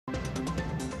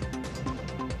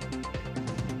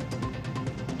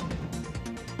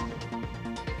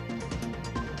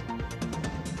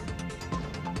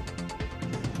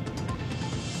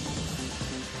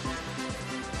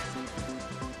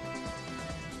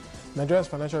Nigeria's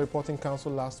Financial Reporting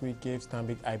Council last week gave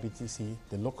Stanbic IBTC,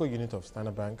 the local unit of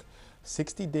Standard Bank,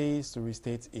 60 days to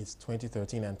restate its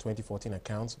 2013 and 2014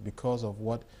 accounts because of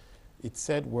what it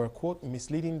said were, quote,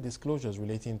 misleading disclosures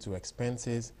relating to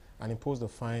expenses, and imposed a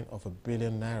fine of #1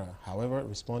 billion naira. However,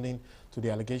 responding to the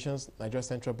allegations, Nigeria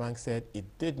Central Bank said it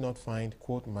did not find,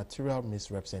 quote, material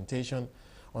misrepresentation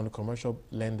on the commercial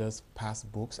lender's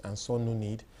past books and saw no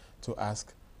need to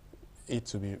ask it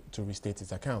to restate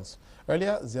its accounts.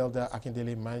 Earlier, Zelda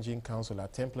Akindele, managing counsel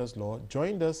at Templars Law,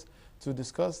 joined us to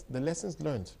discuss the lessons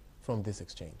learned from this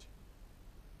exchange.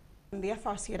 The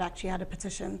FRC had actually had a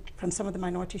petition from some of the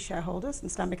minority shareholders in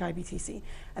Stanbic IBTC,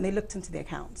 and they looked into the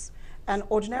accounts. And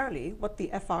ordinarily, what the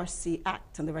FRC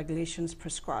Act and the regulations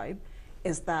prescribe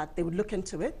is that they would look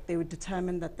into it, they would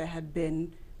determine that there had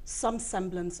been some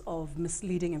semblance of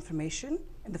misleading information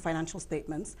in the financial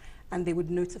statements, and they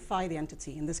would notify the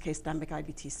entity, in this case Stanbic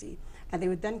IBTC, and they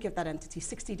would then give that entity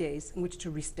 60 days in which to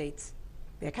restate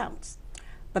the accounts.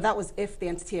 But that was if the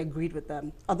entity agreed with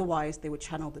them. Otherwise, they would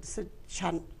challenge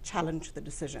the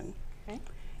decision. Okay.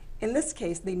 In this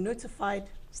case, they notified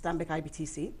Stanbic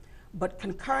IBTC, but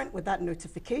concurrent with that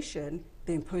notification,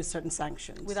 they imposed certain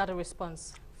sanctions. Without a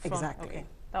response from, exactly. Okay.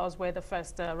 That was where the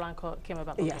first rancor came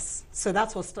about. Okay. Yes. So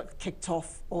that's what kicked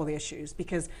off all the issues,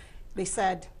 because they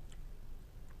said,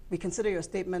 we consider your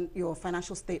statement, your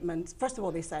financial statements. First of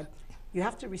all, they said, you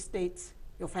have to restate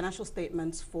your financial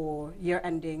statements for year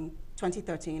ending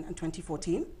 2013 and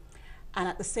 2014. And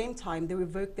at the same time, they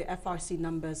revoked the FRC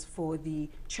numbers for the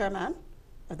chairman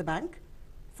of the bank,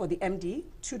 for the MD,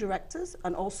 2 directors,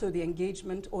 and also the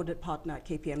engagement audit partner at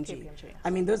KPMG. Yes. I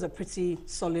mean, those are pretty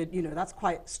solid, you know, that's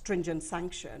quite stringent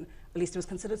sanction. At least it was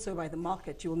considered so by the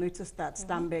market. You will notice that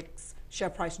Stanbic's share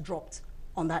price dropped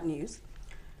on that news.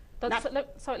 Let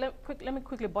me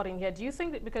quickly butt in here. Do you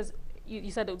think that, because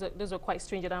you said those were quite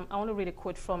stringent, I want to read a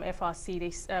quote from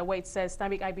FRC where it says,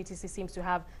 Stanbic IBTC seems to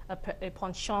have a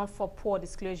penchant for poor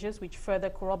disclosures, which further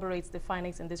corroborates the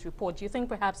findings in this report. Do you think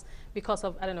perhaps because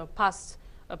of, I don't know, past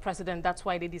precedent, that's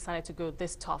why they decided to go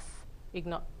this tough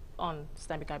on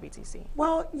Stanbic IBTC?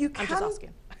 Well, I'm just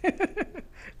asking.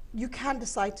 You can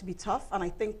decide to be tough, and I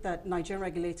think that Nigerian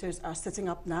regulators are sitting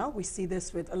up now. We see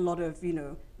this with a lot of, you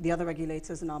know, the other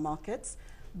regulators in our markets.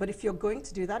 But if you're going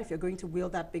to do that, if you're going to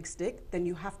wield that big stick, then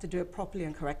you have to do it properly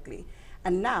and correctly.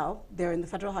 And now they're in the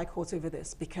Federal High Court over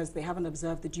this because they haven't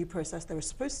observed the due process they were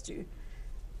supposed to.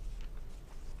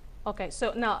 Okay,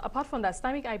 so now, apart from that,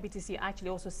 Stanbic IBTC actually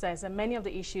also says that many of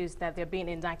the issues that they're being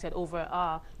indicted over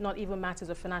are not even matters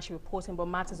of financial reporting, but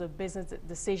matters of business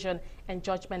decision and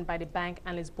judgment by the bank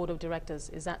and its board of directors.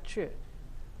 Is that true?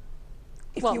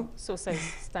 So says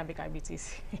Stanbic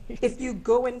IBTC. If you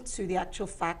go into the actual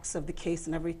facts of the case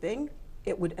and everything,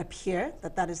 it would appear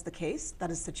that that is the case,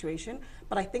 that is the situation.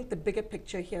 But I think the bigger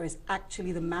picture here is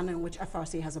actually the manner in which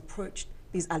FRC has approached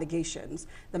these allegations,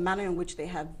 the manner in which they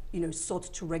have, you know, sought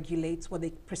to regulate what they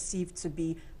perceive to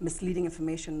be misleading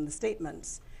information in the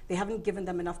statements. They haven't given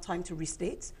them enough time to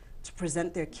restate, to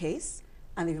present their case,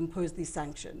 and they've imposed these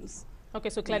sanctions. Okay,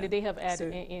 so clearly they have erred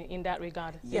in that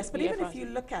regard. Yes, but even if you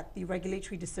look at the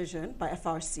regulatory decision by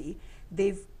FRC,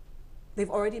 they've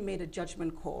already made a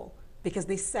judgment call, because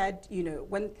they said, you know,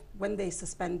 when they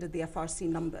suspended the FRC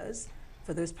numbers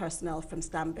for those personnel from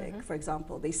Stanbic, for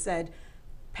example, they said,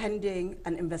 pending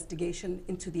an investigation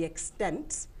into the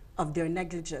extent of their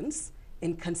negligence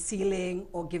in concealing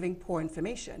or giving poor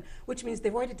information, which means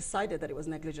they've already decided that it was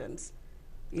negligence,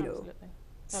 you know.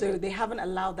 So they haven't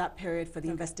allowed that period for the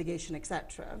investigation,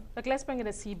 etc. Look, let's bring in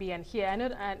the CBN here. I know,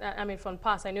 I mean, from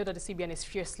past, I know that the CBN is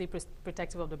fiercely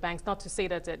protective of the banks. Not to say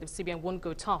that the CBN won't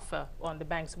go tougher on the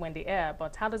banks when they err,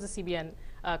 but how does the CBN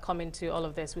come into all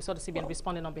of this? We saw the CBN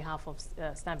responding on behalf of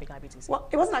Stanbic IBTC. Well,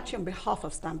 it wasn't actually on behalf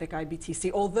of Stanbic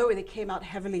IBTC, although they came out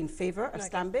heavily in favor of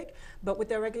Stanbic. But with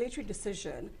their regulatory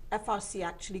decision, FRC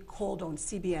actually called on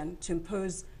CBN to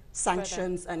impose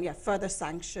sanctions further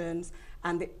sanctions,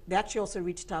 and they actually also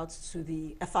reached out to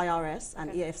the FIRS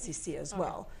and EFCC as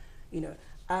well. You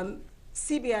know,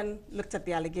 CBN looked at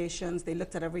the allegations, they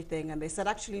looked at everything, and they said,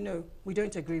 actually, no, we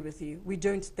don't agree with you. We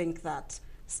don't think that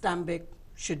Stanbic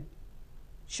should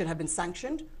have been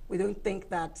sanctioned. We don't think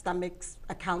that Stanbic's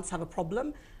accounts have a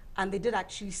problem, and they did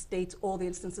actually state all the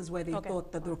instances where they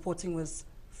thought that the reporting was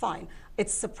fine.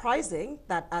 It's surprising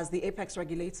that as the apex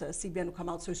regulator, CBN will come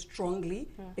out so strongly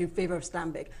in favor of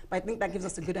Stanbic. But I think that gives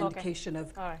us a good indication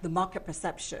of the market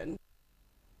perception.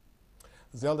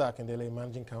 Zelda Akindele,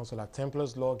 managing counsel at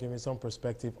Templars Law, giving some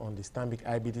perspective on the Stanbic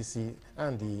IBTC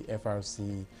and the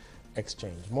FRC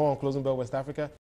exchange. More on Closing Bell West Africa.